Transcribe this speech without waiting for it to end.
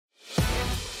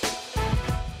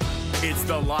It's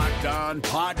the Locked On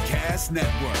Podcast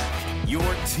Network, your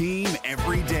team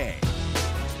every day.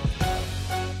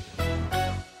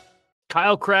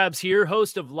 Kyle Krabs here,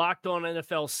 host of Locked On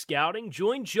NFL Scouting.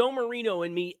 Join Joe Marino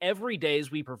and me every day as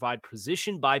we provide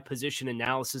position-by-position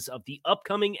analysis of the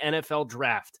upcoming NFL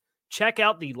Draft. Check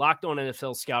out the Locked On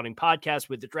NFL Scouting podcast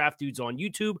with the Draft Dudes on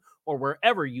YouTube or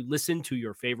wherever you listen to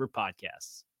your favorite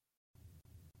podcasts.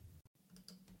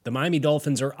 The Miami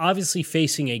Dolphins are obviously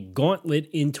facing a gauntlet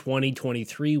in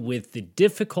 2023 with the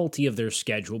difficulty of their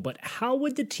schedule, but how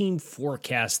would the team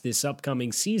forecast this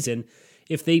upcoming season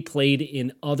if they played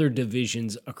in other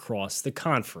divisions across the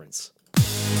conference?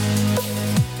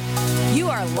 You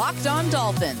are Locked On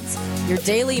Dolphins, your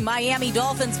daily Miami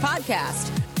Dolphins podcast,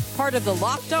 part of the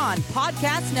Locked On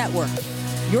Podcast Network,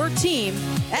 your team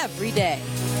every day.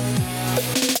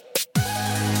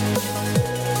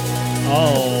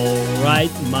 All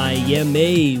right,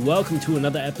 Miami. Welcome to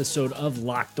another episode of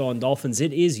Locked On Dolphins.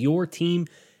 It is your team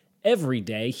every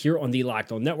day here on the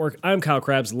Locked On Network. I'm Kyle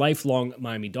Krabs, lifelong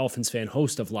Miami Dolphins fan,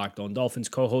 host of Locked On Dolphins,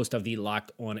 co-host of the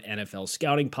Locked On NFL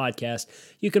Scouting podcast.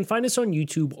 You can find us on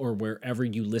YouTube or wherever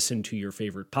you listen to your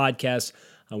favorite podcasts.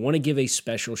 I want to give a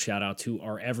special shout out to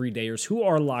our everydayers who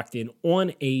are locked in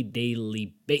on a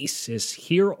daily basis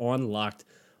here on Locked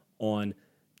On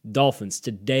Dolphins.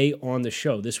 Today on the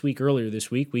show, earlier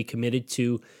this week, we committed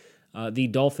to the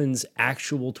Dolphins'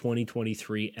 actual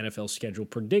 2023 NFL schedule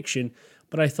prediction,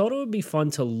 but I thought it would be fun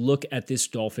to look at this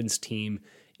Dolphins team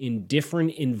in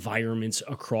different environments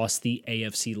across the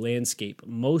AFC landscape.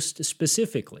 Most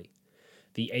specifically,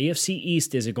 the AFC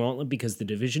East is a gauntlet because the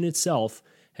division itself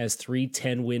has 3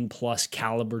 10-win-plus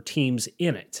caliber teams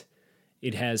in it.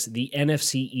 It has the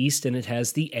NFC East and it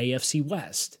has the AFC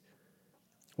West.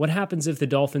 What happens if the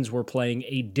Dolphins were playing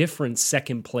a different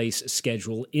second-place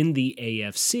schedule in the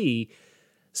AFC,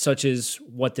 such as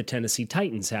what the Tennessee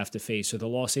Titans have to face or the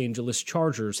Los Angeles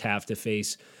Chargers have to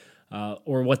face,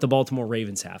 or what the Baltimore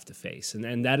Ravens have to face?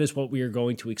 And that is what we are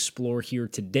going to explore here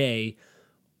today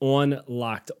on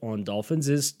Locked On Dolphins.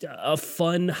 Is a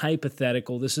fun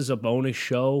hypothetical. This is a bonus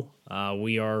show.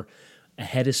 We are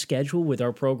ahead of schedule with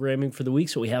our programming for the week,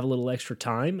 so we have a little extra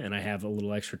time, and I have a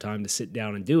little extra time to sit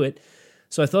down and do it.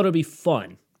 So I thought it would be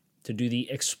fun to do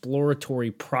the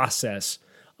exploratory process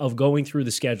of going through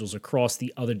the schedules across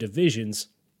the other divisions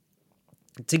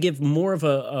to give more of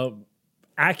a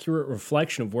accurate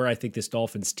reflection of where I think this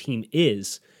Dolphins team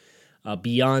is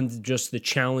beyond just the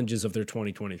challenges of their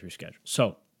 2023 schedule.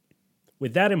 So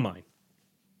with that in mind,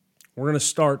 we're going to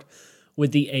start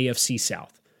with the AFC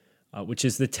South, which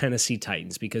is the Tennessee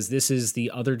Titans, because this is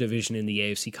the other division in the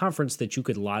AFC conference that you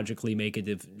could logically make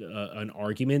an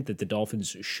argument that the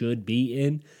Dolphins should be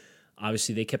in.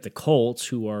 Obviously, they kept the Colts,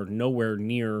 who are nowhere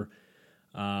near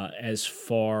as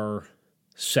far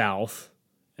south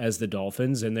as the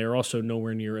Dolphins, and they're also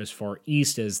nowhere near as far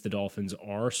east as the Dolphins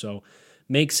are. So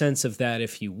make sense of that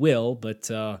if you will,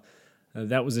 but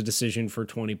that was a decision for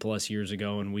 20-plus years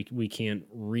ago, and we can't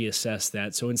reassess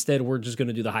that. So instead, we're just going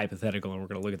to do the hypothetical, and we're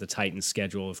going to look at the Titans'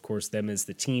 schedule. Of course, them as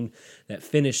the team that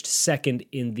finished second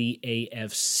in the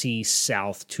AFC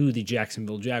South to the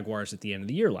Jacksonville Jaguars at the end of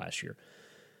the year last year.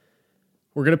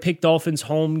 We're going to pick Dolphins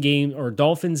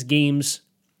games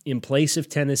in place of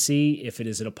Tennessee. If it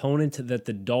is an opponent that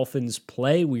the Dolphins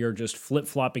play, we are just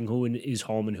flip-flopping who is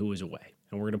home and who is away.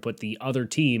 And we're going to put the other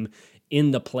team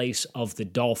in the place of the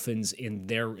Dolphins in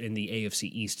the AFC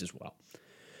East as well.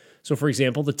 So, for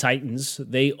example, the Titans,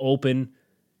 they open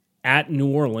at New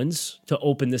Orleans to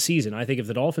open the season. I think if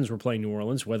the Dolphins were playing New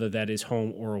Orleans, whether that is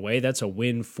home or away, that's a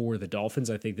win for the Dolphins.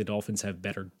 I think the Dolphins have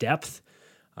better depth.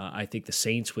 I think the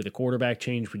Saints with a quarterback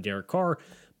change with Derek Carr,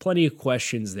 plenty of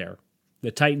questions there.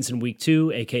 The Titans in Week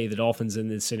 2, a.k.a. the Dolphins in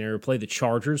this scenario, play the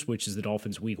Chargers, which is the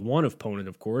Dolphins' Week 1 opponent,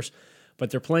 of course,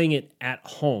 but they're playing it at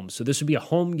home. So this would be a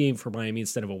home game for Miami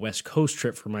instead of a West Coast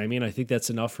trip for Miami, and I think that's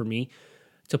enough for me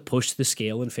to push the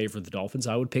scale in favor of the Dolphins.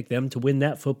 I would pick them to win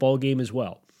that football game as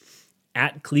well.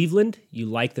 At Cleveland, you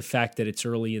like the fact that it's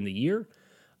early in the year.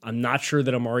 I'm not sure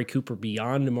that Amari Cooper,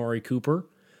 beyond Amari Cooper,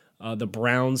 the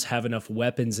Browns have enough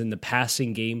weapons in the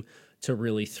passing game to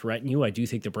really threaten you. I do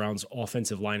think the Browns'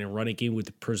 offensive line and running game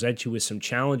would present you with some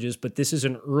challenges, but this is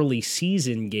an early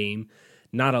season game,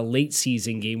 not a late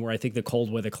season game where I think the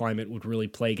cold weather climate would really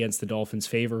play against the Dolphins'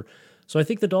 favor. So I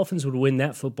think the Dolphins would win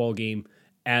that football game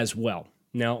as well.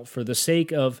 Now, for the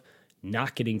sake of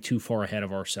not getting too far ahead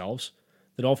of ourselves,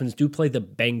 the Dolphins do play the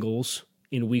Bengals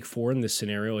in Week 4 in this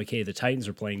scenario, aka the Titans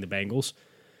are playing the Bengals.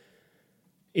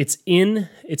 It's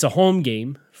a home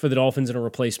game for the Dolphins in a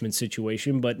replacement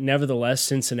situation, but nevertheless,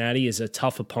 Cincinnati is a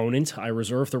tough opponent. I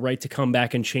reserve the right to come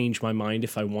back and change my mind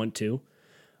if I want to.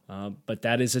 But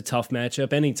that is a tough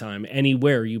matchup anytime,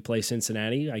 anywhere you play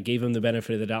Cincinnati. I gave them the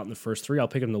benefit of the doubt in the first three. I'll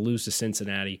pick them to lose to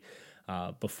Cincinnati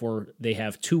before they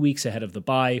have 2 weeks ahead of the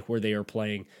bye where they are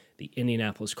playing the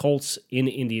Indianapolis Colts in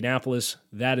Indianapolis.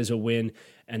 That is a win.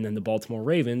 And then the Baltimore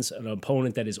Ravens, an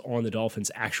opponent that is on the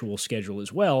Dolphins' actual schedule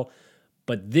as well.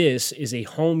 But this is a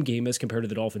home game as compared to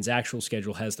the Dolphins' actual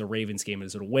schedule, has the Ravens game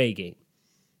as an away game.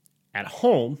 At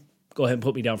home, go ahead and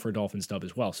put me down for a Dolphins dub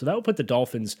as well. So that would put the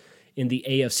Dolphins in the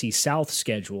AFC South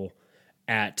schedule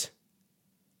at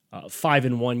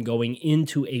 5-1 going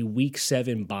into a Week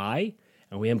 7 bye,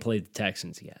 and we haven't played the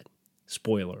Texans yet.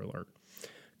 Spoiler alert.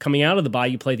 Coming out of the bye,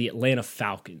 you play the Atlanta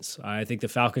Falcons. I think the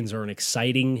Falcons are an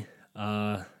exciting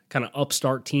kind of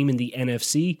upstart team in the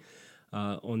NFC.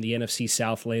 On the NFC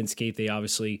South landscape, they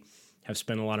obviously have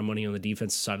spent a lot of money on the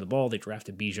defensive side of the ball. They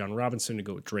drafted Bijan Robinson to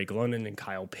go with Drake London and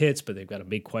Kyle Pitts, but they've got a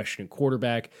big question at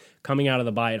quarterback. Coming out of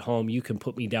the bye at home, you can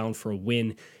put me down for a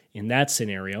win in that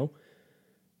scenario.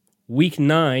 Week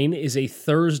 9 is a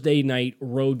Thursday night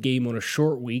road game on a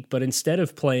short week, but instead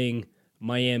of playing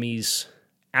Miami's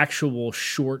actual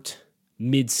short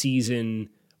mid-season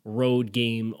road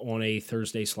game on a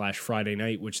Thursday/Friday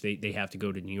night, which they have to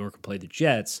go to New York and play the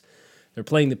Jets, they're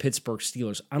playing the Pittsburgh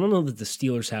Steelers. I don't know that the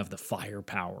Steelers have the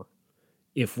firepower,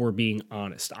 if we're being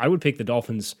honest. I would pick the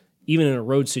Dolphins, even in a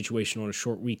road situation on a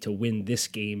short week, to win this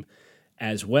game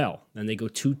as well. Then they go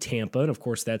to Tampa, and of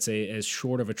course that's as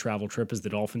short of a travel trip as the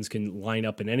Dolphins can line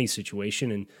up in any situation,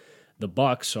 and the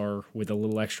Bucs are with a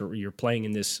little extra, you're playing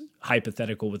in this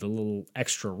hypothetical with a little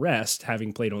extra rest,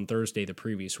 having played on Thursday the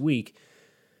previous week.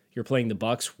 You're playing the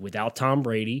Bucs without Tom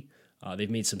Brady.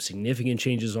 They've made some significant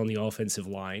changes on the offensive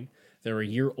line. They're a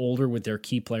year older with their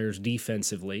key players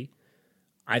defensively.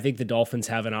 I think the Dolphins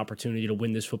have an opportunity to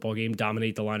win this football game,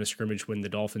 dominate the line of scrimmage when the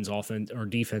Dolphins' offense or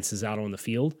defense is out on the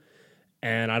field.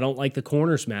 And I don't like the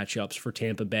corners matchups for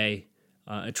Tampa Bay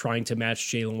trying to match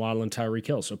Jalen Waddle and Tyreek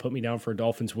Hill. So put me down for a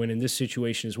Dolphins win in this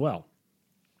situation as well.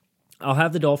 I'll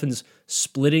have the Dolphins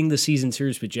splitting the season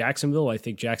series with Jacksonville. I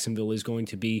think Jacksonville is going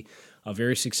to be a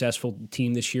very successful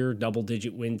team this year,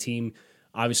 double-digit win team.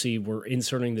 Obviously, we're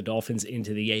inserting the Dolphins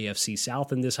into the AFC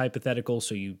South in this hypothetical,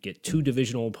 so you get two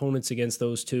divisional opponents against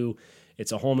those two.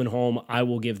 It's a home and home. I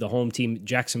will give the home team,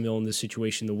 Jacksonville, in this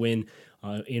situation, the win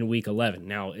in Week 11.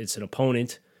 Now, it's an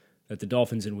opponent that the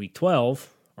Dolphins in Week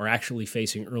 12 are actually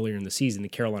facing earlier in the season, the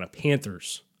Carolina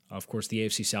Panthers. Of course, the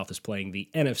AFC South is playing the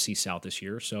NFC South this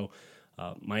year, so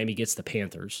Miami gets the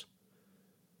Panthers,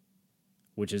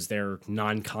 which is their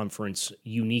non-conference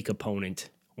unique opponent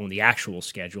on the actual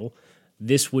schedule.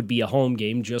 This would be a home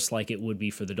game, just like it would be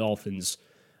for the Dolphins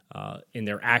in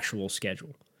their actual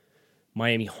schedule.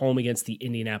 Miami home against the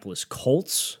Indianapolis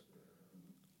Colts.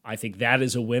 I think that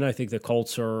is a win. I think the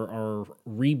Colts are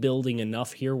rebuilding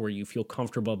enough here where you feel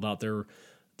comfortable about the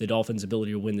Dolphins'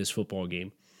 ability to win this football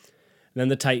game. And then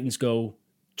the Titans go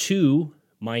to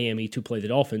Miami to play the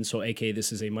Dolphins. So, aka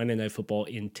this is a Monday Night Football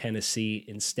in Tennessee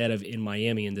instead of in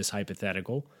Miami in this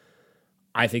hypothetical.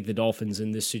 I think the Dolphins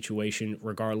in this situation,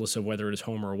 regardless of whether it is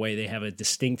home or away, they have a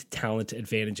distinct talent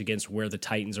advantage against where the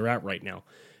Titans are at right now.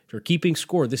 If you're keeping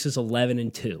score, this is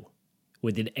 11-2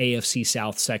 with an AFC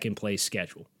South second place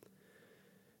schedule.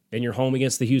 Then you're home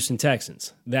against the Houston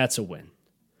Texans. That's a win.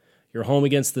 You're home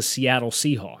against the Seattle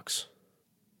Seahawks.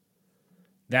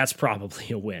 That's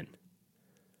probably a win.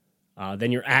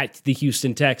 Then you're at the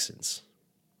Houston Texans.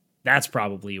 That's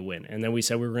probably a win. And then we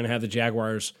said we were going to have the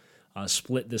Jaguars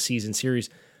split the season series.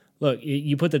 Look,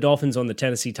 you put the Dolphins on the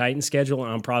Tennessee Titans schedule,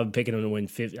 and I'm probably picking them to win.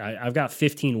 I've got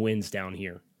 15 wins down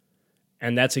here,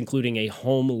 and that's including a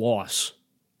home loss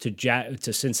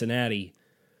to Cincinnati,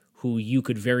 who you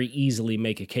could very easily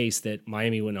make a case that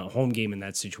Miami win a home game in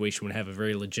that situation would have a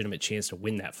very legitimate chance to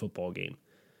win that football game.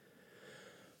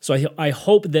 So I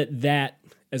hope that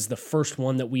as the first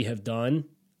one that we have done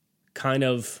kind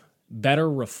of better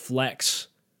reflects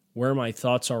where my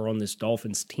thoughts are on this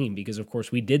Dolphins team, because, of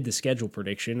course, we did the schedule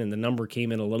prediction, and the number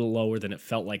came in a little lower than it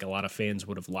felt like a lot of fans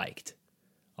would have liked.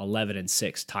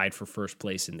 11-6, tied for first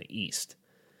place in the East.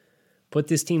 Put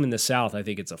this team in the South, I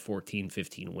think it's a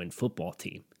 14-15 win football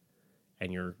team.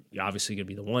 And you're obviously going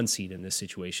to be the one seed in this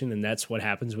situation, and that's what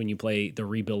happens when you play the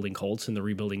rebuilding Colts and the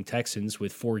rebuilding Texans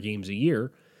with 4 games a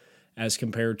year, as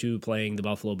compared to playing the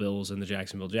Buffalo Bills and the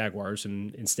Jacksonville Jaguars,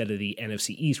 and instead of the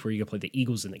NFC East where you can play the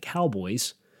Eagles and the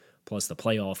Cowboys, plus the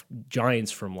playoff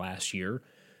Giants from last year,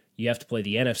 you have to play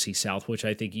the NFC South, which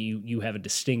I think you have a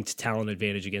distinct talent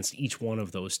advantage against each one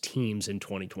of those teams in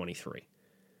 2023.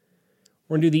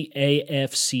 We're going to do the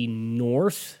AFC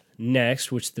North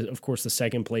next, which, of course, the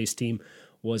second place team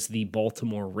was the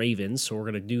Baltimore Ravens, so we're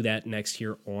going to do that next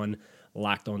here on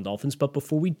Locked On Dolphins. But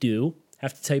before we do,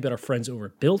 Have to tell you about our friends over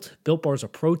at Built. Built Bar is a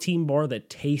protein bar that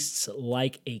tastes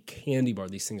like a candy bar.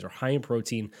 These things are high in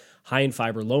protein, high in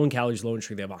fiber, low in calories, low in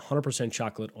sugar. They have 100%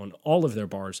 chocolate on all of their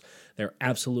bars. They're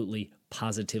absolutely,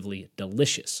 positively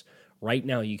delicious. Right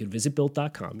now, you can visit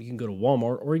Built.com. You can go to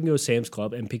Walmart or you can go to Sam's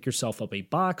Club and pick yourself up a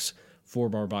box,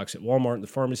 4-bar box at Walmart in the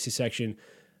pharmacy section,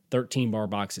 13-bar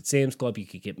box at Sam's Club. You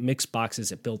could get mixed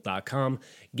boxes at Built.com.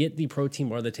 Get the protein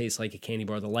bar that tastes like a candy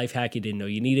bar, the life hack you didn't know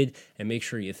you needed, and make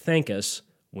sure you thank us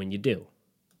when you do.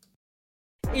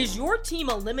 Is your team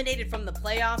eliminated from the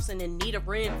playoffs and in need of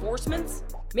reinforcements?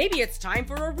 Maybe it's time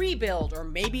for a rebuild, or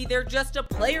maybe they're just a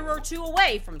player or two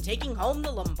away from taking home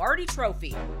the Lombardi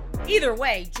Trophy. Either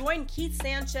way, join Keith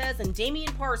Sanchez and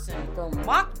Damian Parson for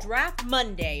Mock Draft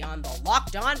Monday on the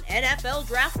Locked On NFL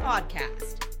Draft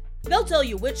Podcast. They'll tell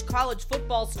you which college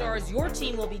football stars your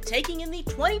team will be taking in the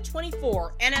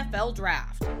 2024 NFL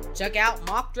Draft. Check out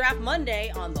Mock Draft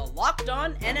Monday on the Locked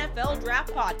On NFL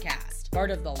Draft Podcast, part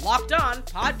of the Locked On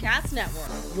Podcast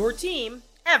Network. Your team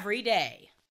every day.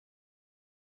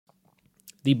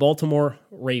 The Baltimore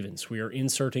Ravens. We are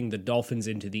inserting the Dolphins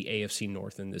into the AFC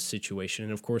North in this situation.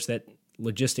 And of course, that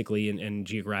logistically and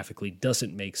geographically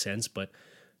doesn't make sense, but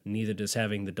neither does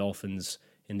having the Dolphins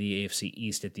in the AFC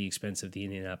East at the expense of the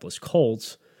Indianapolis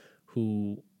Colts,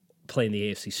 who play in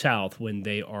the AFC South when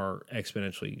they are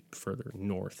exponentially further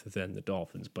north than the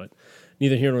Dolphins. But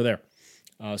neither here nor there.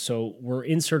 So we're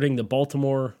inserting the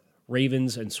Baltimore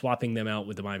Ravens and swapping them out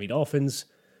with the Miami Dolphins.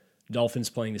 Dolphins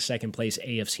playing the second place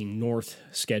AFC North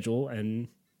schedule, and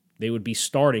they would be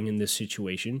starting in this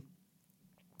situation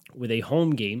with a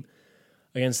home game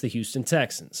against the Houston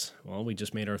Texans. Well, we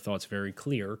just made our thoughts very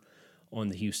clear on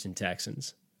the Houston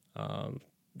Texans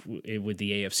with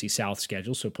the AFC South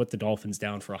schedule. So put the Dolphins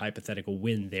down for a hypothetical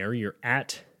win there. You're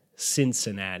at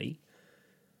Cincinnati.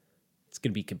 It's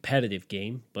going to be a competitive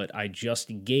game, but I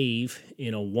just gave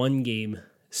in a one-game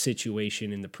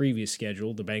situation in the previous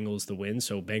schedule the Bengals the win.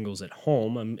 So Bengals at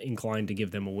home, I'm inclined to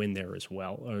give them a win there as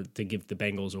well, or to give the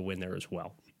Bengals a win there as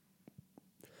well.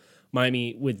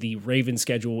 Miami, with the Ravens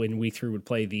schedule in week 3, would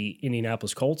play the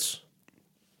Indianapolis Colts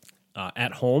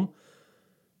at home.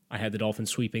 I had the Dolphins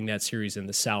sweeping that series in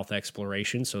the South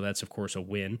exploration, so that's, of course, a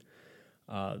win.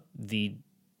 The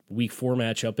week 4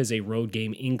 matchup is a road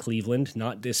game in Cleveland,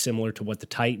 not dissimilar to what the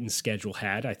Titans schedule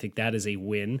had. I think that is a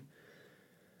win.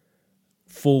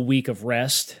 Full week of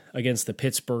rest against the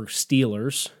Pittsburgh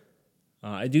Steelers.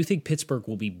 I do think Pittsburgh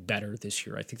will be better this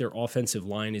year. I think their offensive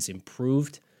line is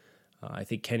improved. I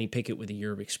think Kenny Pickett, with a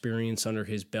year of experience under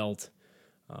his belt,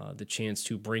 the chance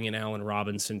to bring in Allen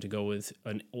Robinson to go with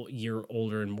a year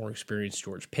older and more experienced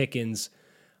George Pickens.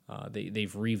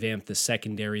 They've revamped the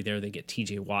secondary there. They get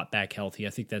TJ Watt back healthy. I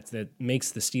think that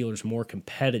makes the Steelers more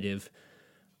competitive,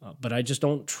 but I just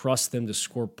don't trust them to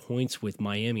score points with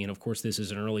Miami. And, of course, this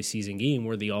is an early season game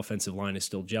where the offensive line is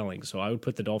still gelling. So I would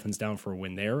put the Dolphins down for a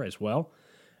win there as well.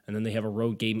 And then they have a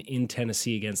road game in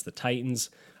Tennessee against the Titans.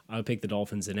 I would pick the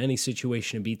Dolphins in any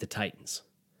situation to beat the Titans.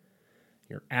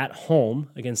 You're at home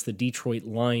against the Detroit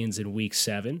Lions in Week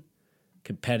 7.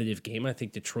 Competitive game. I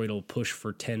think Detroit will push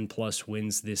for 10-plus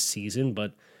wins this season,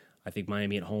 but I think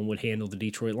Miami at home would handle the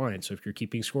Detroit Lions. So if you're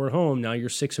keeping score at home, now you're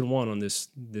 6-1 on this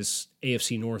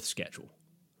AFC North schedule.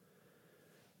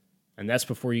 And that's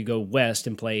before you go west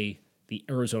and play the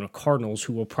Arizona Cardinals,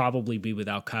 who will probably be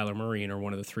without Kyler Murray and are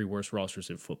one of the 3 worst rosters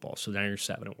in football. So now you're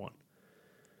 7-1.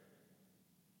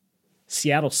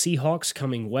 Seattle Seahawks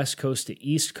coming West Coast to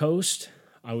East Coast.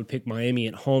 I would pick Miami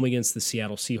at home against the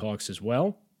Seattle Seahawks as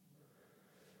well.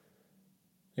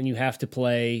 Then you have to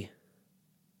play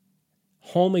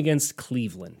home against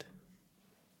Cleveland.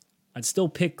 I'd still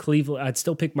pick Cleveland. I'd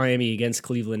still pick Miami against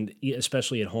Cleveland,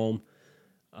 especially at home.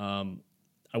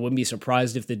 I wouldn't be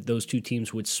surprised if those two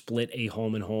teams would split a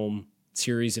home-and-home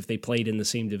series if they played in the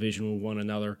same division with one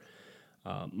another.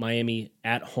 Miami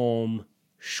at home,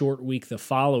 short week the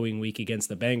following week against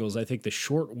the Bengals. I think the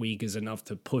short week is enough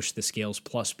to push the scales,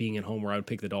 plus being at home, where I would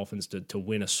pick the Dolphins to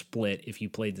win a split if you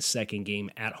played the second game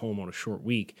at home on a short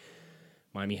week.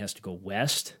 Miami has to go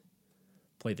west,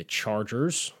 play the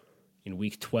Chargers in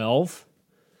Week 12.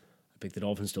 I pick the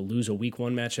Dolphins to lose a Week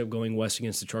 1 matchup going west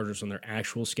against the Chargers on their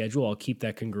actual schedule. I'll keep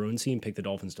that congruency and pick the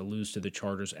Dolphins to lose to the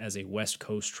Chargers as a West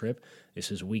Coast trip. This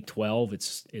is Week 12.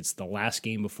 It's the last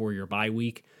game before your bye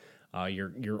week.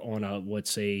 You're on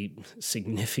what's a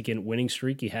significant winning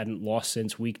streak. You hadn't lost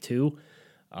since Week 2,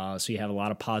 so you have a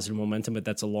lot of positive momentum, but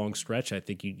that's a long stretch. I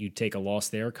think you take a loss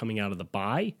there coming out of the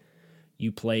bye.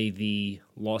 You play the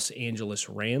Los Angeles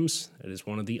Rams. That is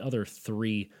one of the other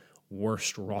 3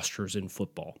 worst rosters in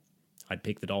football. I'd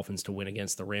pick the Dolphins to win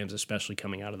against the Rams, especially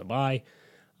coming out of the bye.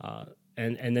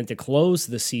 And then to close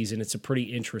the season, it's a pretty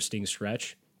interesting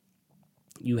stretch.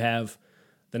 You have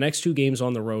the next 2 games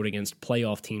on the road against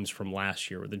playoff teams from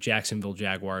last year, the Jacksonville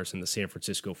Jaguars and the San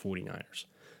Francisco 49ers.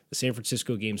 The San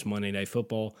Francisco game's Monday Night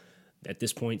Football. At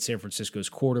this point, San Francisco's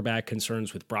quarterback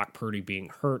concerns with Brock Purdy being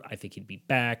hurt. I think he'd be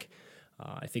back.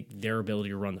 I think their ability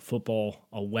to run the football,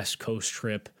 a West Coast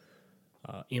trip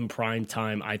in prime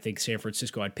time, I think San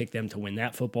Francisco, I'd pick them to win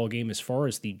that football game. As far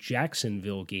as the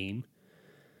Jacksonville game,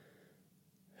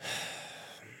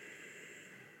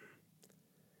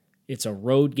 it's a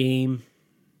road game.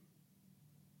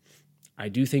 I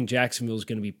do think Jacksonville is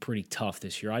going to be pretty tough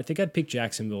this year. I think I'd pick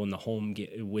Jacksonville in the home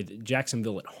with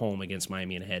Jacksonville at home against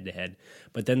Miami in a head-to-head.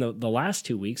 But then the last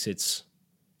 2 weeks,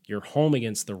 you're home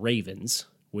against the Ravens,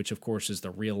 which of course is the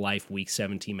real-life Week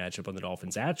 17 matchup on the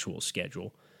Dolphins' actual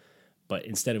schedule. But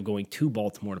instead of going to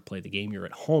Baltimore to play the game, you're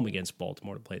at home against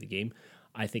Baltimore to play the game.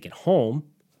 I think at home,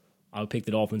 I would pick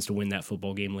the Dolphins to win that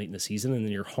football game late in the season, and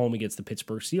then you're home against the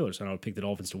Pittsburgh Steelers, and I would pick the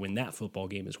Dolphins to win that football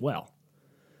game as well.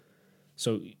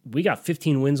 So we got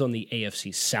 15 wins on the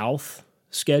AFC South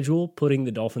schedule, putting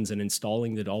the Dolphins and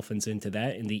installing the Dolphins into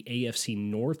that. In the AFC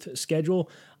North schedule,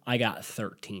 I got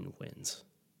 13 wins.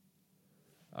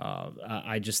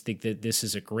 I just think that this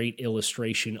is a great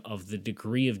illustration of the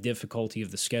degree of difficulty of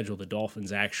the schedule the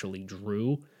Dolphins actually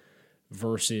drew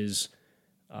versus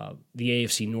the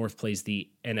AFC North plays the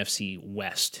NFC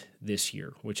West this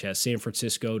year, which has San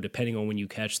Francisco. Depending on when you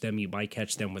catch them, you might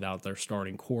catch them without their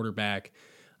starting quarterback.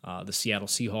 The Seattle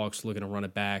Seahawks looking to run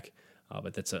it back,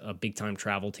 but that's a big-time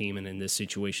travel team, and in this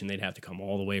situation, they'd have to come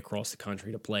all the way across the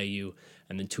country to play you,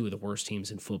 and then 2 of the worst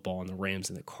teams in football, and the Rams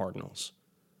and the Cardinals,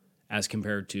 as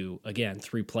compared to, again,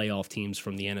 3 playoff teams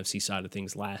from the NFC side of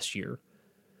things last year,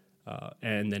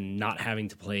 and then not having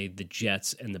to play the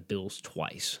Jets and the Bills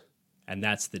twice, and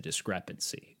that's the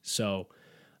discrepancy. So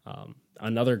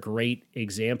another great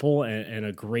example and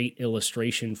a great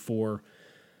illustration for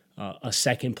a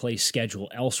second-place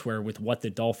schedule elsewhere with what the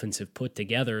Dolphins have put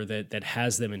together that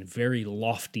has them in very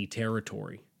lofty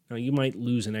territory. Now, you might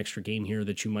lose an extra game here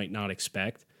that you might not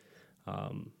expect,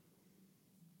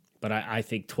 but I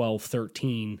think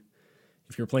 12-13,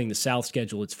 if you're playing the South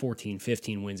schedule, it's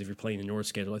 14-15 wins. If you're playing the North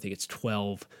schedule, I think it's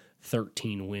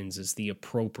 12-13 wins is the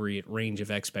appropriate range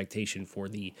of expectation for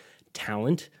the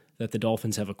talent that the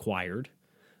Dolphins have acquired,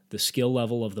 the skill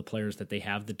level of the players that they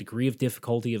have, the degree of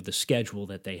difficulty of the schedule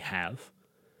that they have,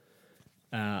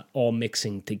 all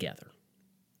mixing together.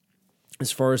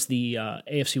 As far as the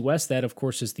AFC West, that, of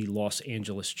course, is the Los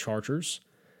Angeles Chargers,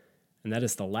 and that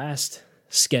is the last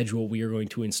schedule we are going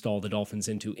to install the Dolphins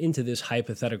into this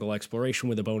hypothetical exploration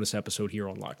with a bonus episode here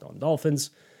on Locked On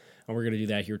Dolphins, and we're going to do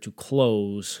that here to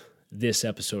close this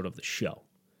episode of the show.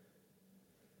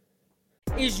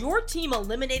 Is your team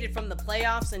eliminated from the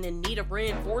playoffs and in need of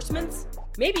reinforcements?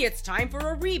 Maybe it's time for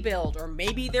a rebuild, or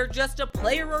maybe they're just a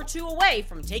player or 2 away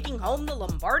from taking home the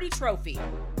Lombardi Trophy.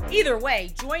 Either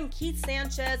way, join Keith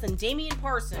Sanchez and Damian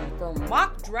Parson for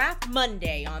Mock Draft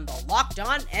Monday on the Locked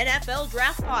On NFL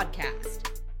Draft Podcast.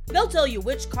 They'll tell you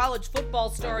which college football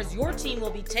stars your team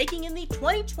will be taking in the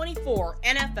 2024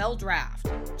 NFL Draft.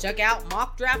 Check out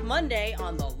Mock Draft Monday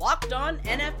on the Locked On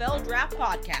NFL Draft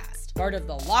Podcast, part of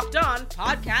the Locked On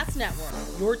Podcast Network,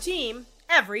 your team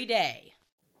every day.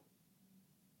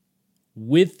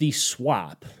 With the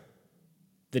swap,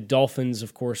 the Dolphins,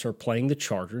 of course, are playing the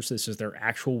Chargers. This is their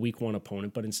actual Week 1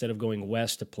 opponent, but instead of going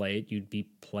west to play it, you'd be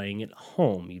playing at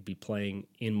home. You'd be playing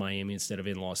in Miami instead of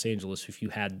in Los Angeles if you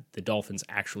had the Dolphins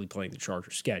actually playing the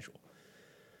Chargers schedule.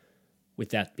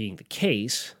 With that being the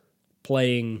case,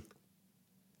 playing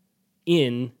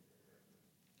in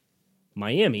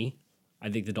Miami, I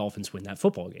think the Dolphins win that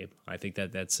football game. I think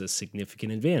that's a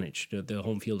significant advantage, the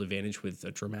home field advantage with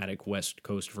a dramatic West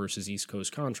Coast versus East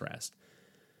Coast contrast.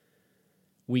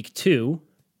 Week 2,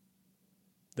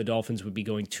 the Dolphins would be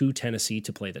going to Tennessee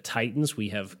to play the Titans. We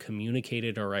have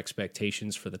communicated our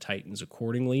expectations for the Titans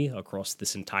accordingly across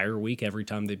this entire week. Every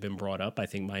time they've been brought up, I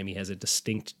think Miami has a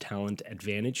distinct talent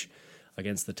advantage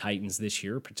against the Titans this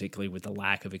year, particularly with the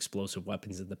lack of explosive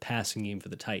weapons in the passing game for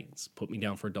the Titans. Put me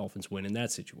down for a Dolphins win in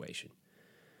that situation.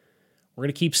 We're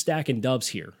going to keep stacking dubs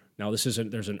here. Now, there's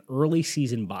an early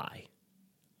season bye.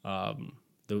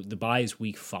 The bye is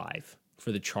week 5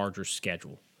 for the Chargers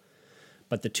schedule.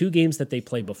 But the 2 games that they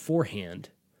play beforehand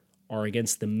are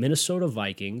against the Minnesota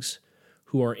Vikings,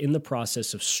 who are in the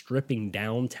process of stripping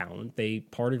down talent. They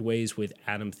parted ways with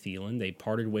Adam Thielen. They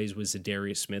parted ways with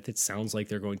Zadarius Smith. It sounds like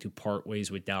they're going to part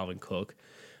ways with Dalvin Cook.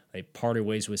 They parted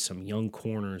ways with some young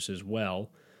corners as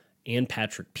well, and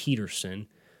Patrick Peterson.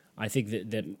 I think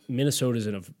that Minnesota's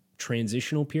in a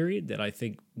transitional period that I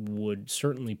think would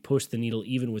certainly push the needle,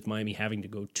 even with Miami having to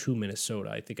go to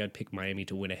Minnesota. I think I'd pick Miami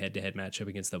to win a head-to-head matchup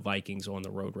against the Vikings on the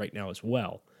road right now as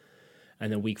well.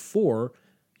 And then week 4,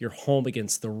 you're home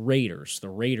against the Raiders. The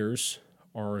Raiders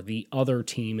are the other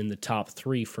team in the top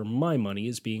 3 for my money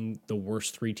as being the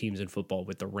worst 3 teams in football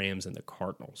with the Rams and the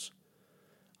Cardinals.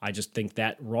 I just think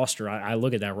that roster, I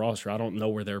look at that roster, I don't know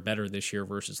where they're better this year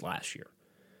versus last year.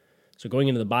 So going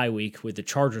into the bye week with the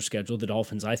Chargers schedule, the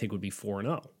Dolphins I think would be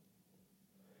 4-0.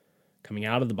 Coming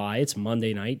out of the bye, it's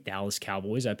Monday night, Dallas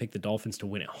Cowboys. I pick the Dolphins to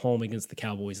win at home against the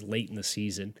Cowboys late in the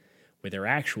season. With their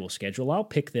actual schedule, I'll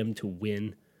pick them to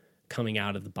win coming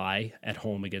out of the bye at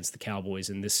home against the Cowboys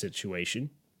in this situation.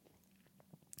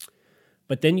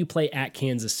 But then you play at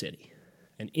Kansas City.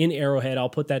 And in Arrowhead, I'll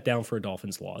put that down for a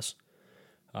Dolphins loss,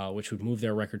 which would move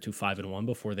their record to 5-1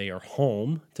 before they are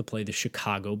home to play the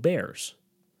Chicago Bears.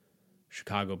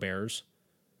 Chicago Bears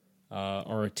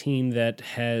are a team that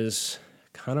has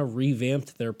kind of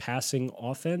revamped their passing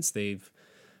offense. They've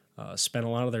spent a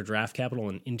lot of their draft capital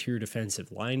on interior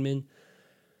defensive linemen.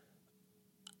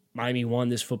 Miami won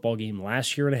this football game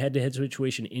last year in a head-to-head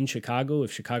situation in Chicago.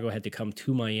 If Chicago had to come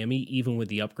to Miami, even with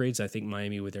the upgrades, I think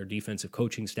Miami with their defensive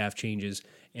coaching staff changes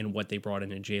and what they brought in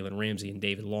Jalen Ramsey and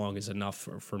David Long is enough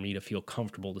for me to feel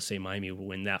comfortable to say Miami will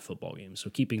win that football game. So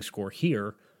keeping score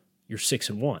here, you're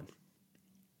 6-1.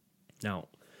 Now,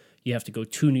 you have to go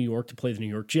to New York to play the New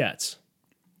York Jets.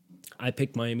 I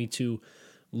picked Miami to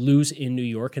lose in New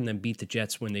York and then beat the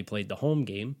Jets when they played the home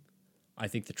game. I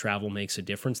think the travel makes a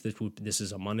difference. This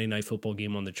is a Monday Night Football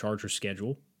game on the Chargers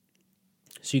schedule.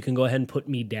 So you can go ahead and put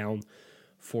me down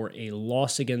for a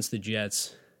loss against the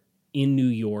Jets in New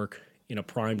York in a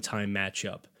primetime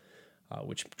matchup,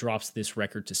 which drops this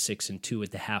record to 6-2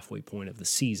 at the halfway point of the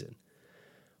season.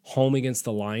 Home against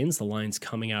the Lions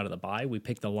coming out of the bye. We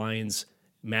picked the Lions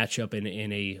matchup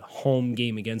in a home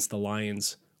game against the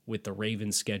Lions with the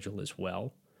Ravens schedule as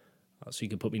well. So you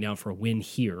can put me down for a win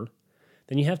here.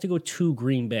 Then you have to go to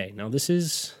Green Bay. Now, this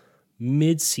is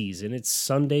mid-season. It's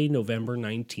Sunday, November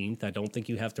 19th. I don't think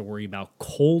you have to worry about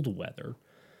cold weather.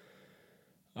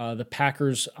 The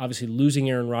Packers, obviously losing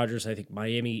Aaron Rodgers, I think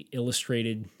Miami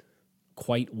illustrated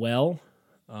quite well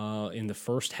in the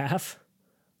first half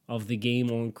of the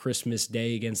game on Christmas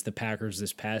Day against the Packers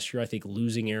this past year. I think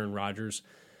losing Aaron Rodgers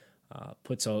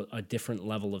puts a different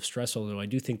level of stress, although I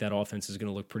do think that offense is going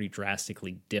to look pretty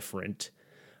drastically different.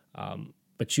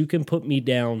 But you can put me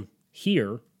down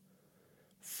here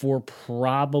for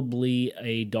probably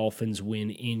a Dolphins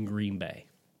win in Green Bay.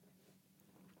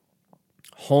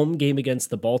 Home game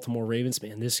against the Baltimore Ravens.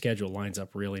 Man, this schedule lines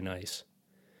up really nice.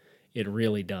 It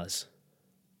really does.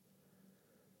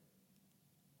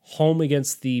 Home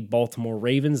against the Baltimore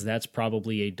Ravens, that's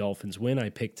probably a Dolphins win. I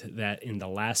picked that in the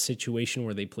last situation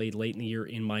where they played late in the year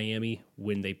in Miami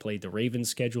when they played the Ravens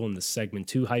schedule in the segment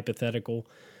 2 hypothetical.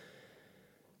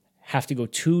 Have to go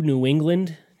to New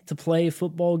England to play a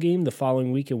football game the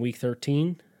following week in Week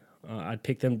 13. I'd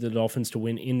pick the Dolphins to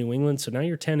win in New England. So now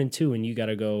you're 10-2, and you got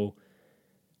to go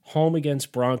home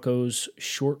against Broncos,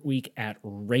 short week at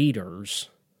Raiders,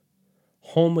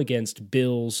 home against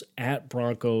Bills, at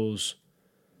Broncos,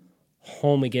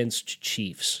 home against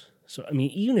Chiefs. So, I mean,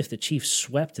 even if the Chiefs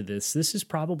swept this is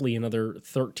probably another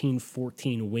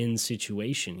 13-14 win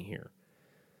situation here.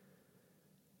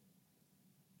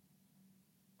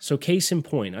 So case in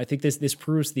point, I think this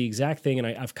proves the exact thing, and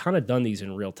I've kind of done these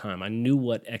in real time. I knew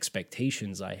what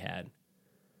expectations I had.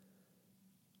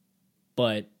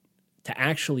 But to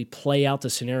actually play out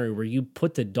the scenario where you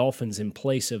put the Dolphins in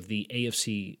place of the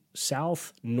AFC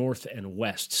South, North, and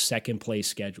West second-place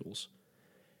schedules,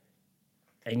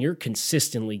 and you're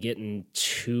consistently getting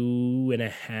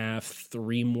 2.5,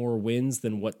 3 more wins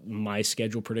than what my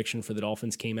schedule prediction for the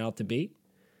Dolphins came out to be,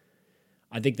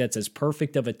 I think that's as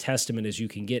perfect of a testament as you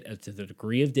can get as to the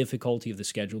degree of difficulty of the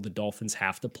schedule the Dolphins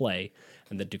have to play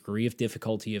and the degree of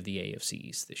difficulty of the AFC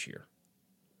East this year.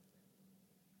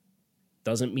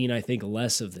 Doesn't mean I think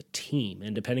less of the team.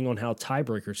 And depending on how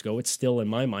tiebreakers go, it still, in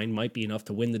my mind, might be enough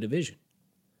to win the division.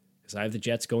 Because I have the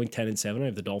Jets going 10-7. I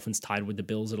have the Dolphins tied with the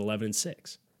Bills at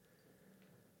 11-6.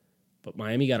 But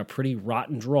Miami got a pretty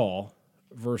rotten draw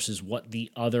versus what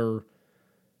the other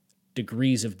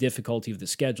degrees of difficulty of the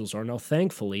schedules are. Now,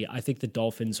 thankfully, I think the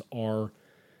Dolphins are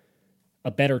a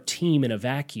better team in a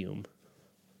vacuum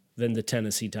than the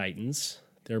Tennessee Titans.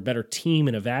 They're a better team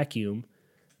in a vacuum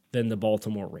than the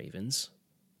Baltimore Ravens.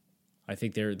 I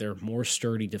think they're more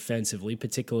sturdy defensively,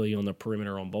 particularly on the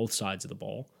perimeter on both sides of the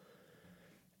ball.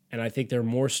 And I think they're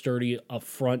more sturdy up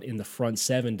front in the front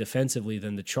seven defensively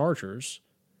than the Chargers.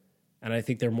 And I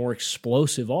think they're more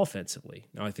explosive offensively.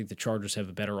 Now, I think the Chargers have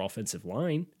a better offensive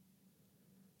line.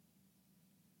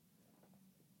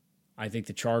 I think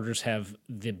the Chargers have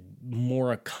the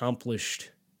more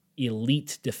accomplished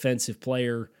elite defensive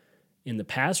player in the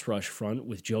pass rush front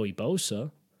with Joey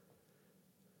Bosa.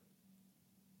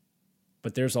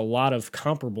 But there's a lot of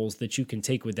comparables that you can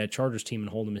take with that Chargers team and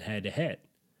hold them head-to-head.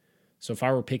 So if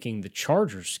I were picking the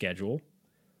Chargers schedule,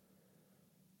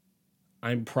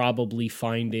 I'm probably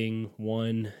finding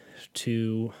 1,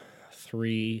 2,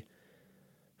 3,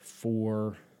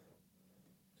 4.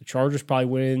 The Chargers probably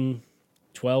win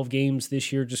 12 games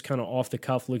this year, just kind of off the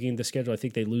cuff looking at the schedule. I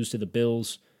think they lose to the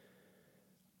Bills.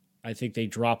 I think they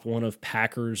drop one of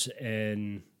Packers,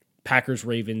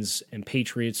 Ravens, and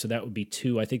Patriots, so that would be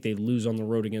 2. I think they lose on the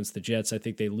road against the Jets. I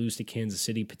think they lose to Kansas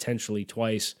City potentially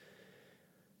twice.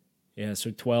 Yeah,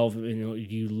 so 12.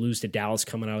 You lose to Dallas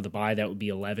coming out of the bye, that would be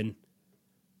 11.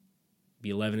 Be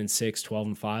 11-6,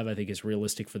 12-5. I think is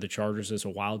realistic for the Chargers as a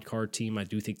wild card team. I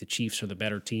do think the Chiefs are the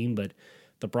better team, but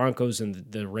the Broncos and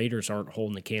the Raiders aren't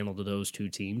holding the candle to those two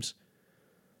teams.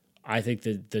 I think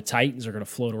the Titans are going to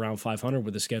float around 500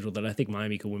 with a schedule that I think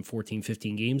Miami could win 14,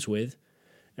 15 games with.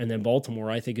 And then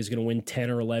Baltimore, I think, is going to win 10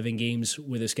 or 11 games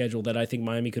with a schedule that I think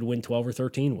Miami could win 12 or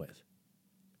 13 with.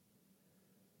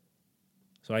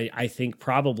 So I think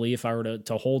probably if I were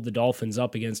to hold the Dolphins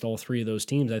up against all three of those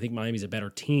teams, I think Miami's a better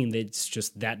team. It's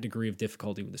just that degree of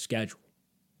difficulty with the schedule.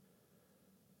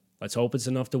 Let's hope it's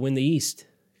enough to win the East.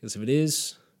 Because if it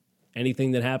is,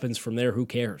 anything that happens from there, who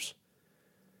cares?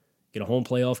 Get a home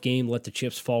playoff game, let the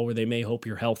chips fall where they may, hope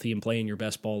you're healthy and playing your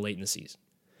best ball late in the season.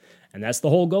 And that's the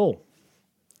whole goal.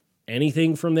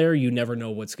 Anything from there, you never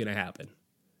know what's going to happen.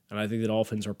 And I think the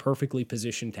Dolphins are perfectly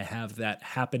positioned to have that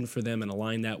happen for them and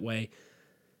align that way.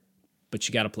 But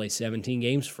you got to play 17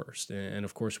 games first. And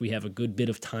of course, we have a good bit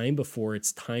of time before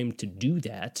it's time to do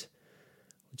that,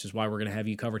 which is why we're going to have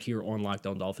you covered here on Locked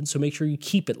On Dolphins. So make sure you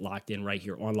keep it locked in right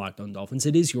here on Locked On Dolphins.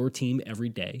 It is your team every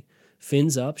day.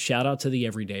 Fins up. Shout out to the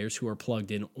everydayers who are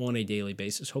plugged in on a daily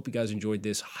basis. Hope you guys enjoyed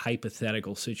this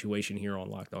hypothetical situation here on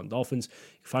Locked On Dolphins.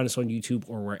 You can find us on YouTube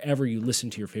or wherever you listen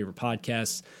to your favorite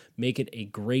podcasts. Make it a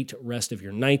great rest of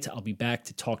your night. I'll be back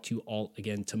to talk to you all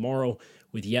again tomorrow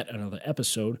with yet another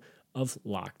episode of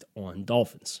Locked On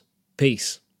Dolphins.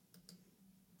 Peace.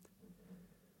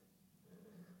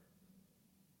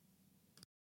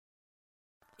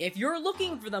 If you're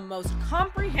looking for the most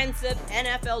comprehensive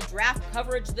NFL draft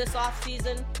coverage this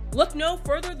offseason, look no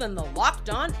further than the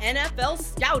Locked On NFL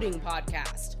Scouting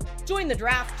Podcast. Join the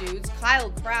draft dudes,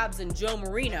 Kyle Krabs and Joe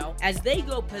Marino, as they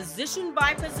go position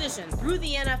by position through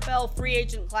the NFL free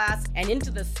agent class and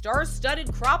into the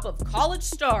star-studded crop of college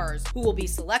stars who will be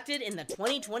selected in the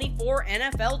 2024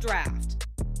 NFL Draft.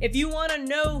 If you want to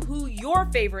know who your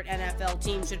favorite NFL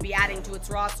team should be adding to its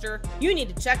roster, you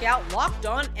need to check out Locked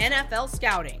On NFL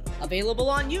Scouting, available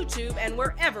on YouTube and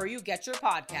wherever you get your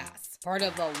podcasts. Part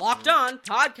of the Locked On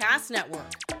Podcast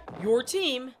Network, your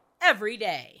team every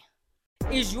day.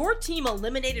 Is your team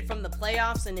eliminated from the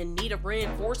playoffs and in need of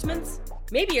reinforcements?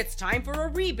 Maybe it's time for a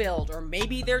rebuild, or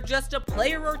maybe they're just a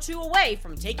player or two away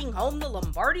from taking home the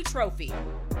Lombardi Trophy.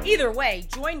 Either way,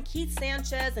 join Keith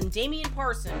Sanchez and Damian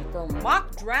Parson for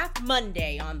Mock Draft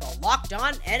Monday on the Locked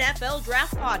On NFL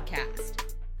Draft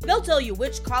Podcast. They'll tell you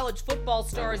which college football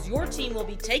stars your team will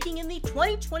be taking in the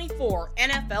 2024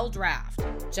 NFL Draft.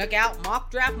 Check out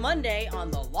Mock Draft Monday on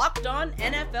the Locked On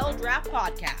NFL Draft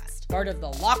Podcast, part of the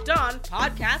Locked On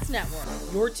Podcast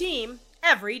Network, your team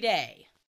every day.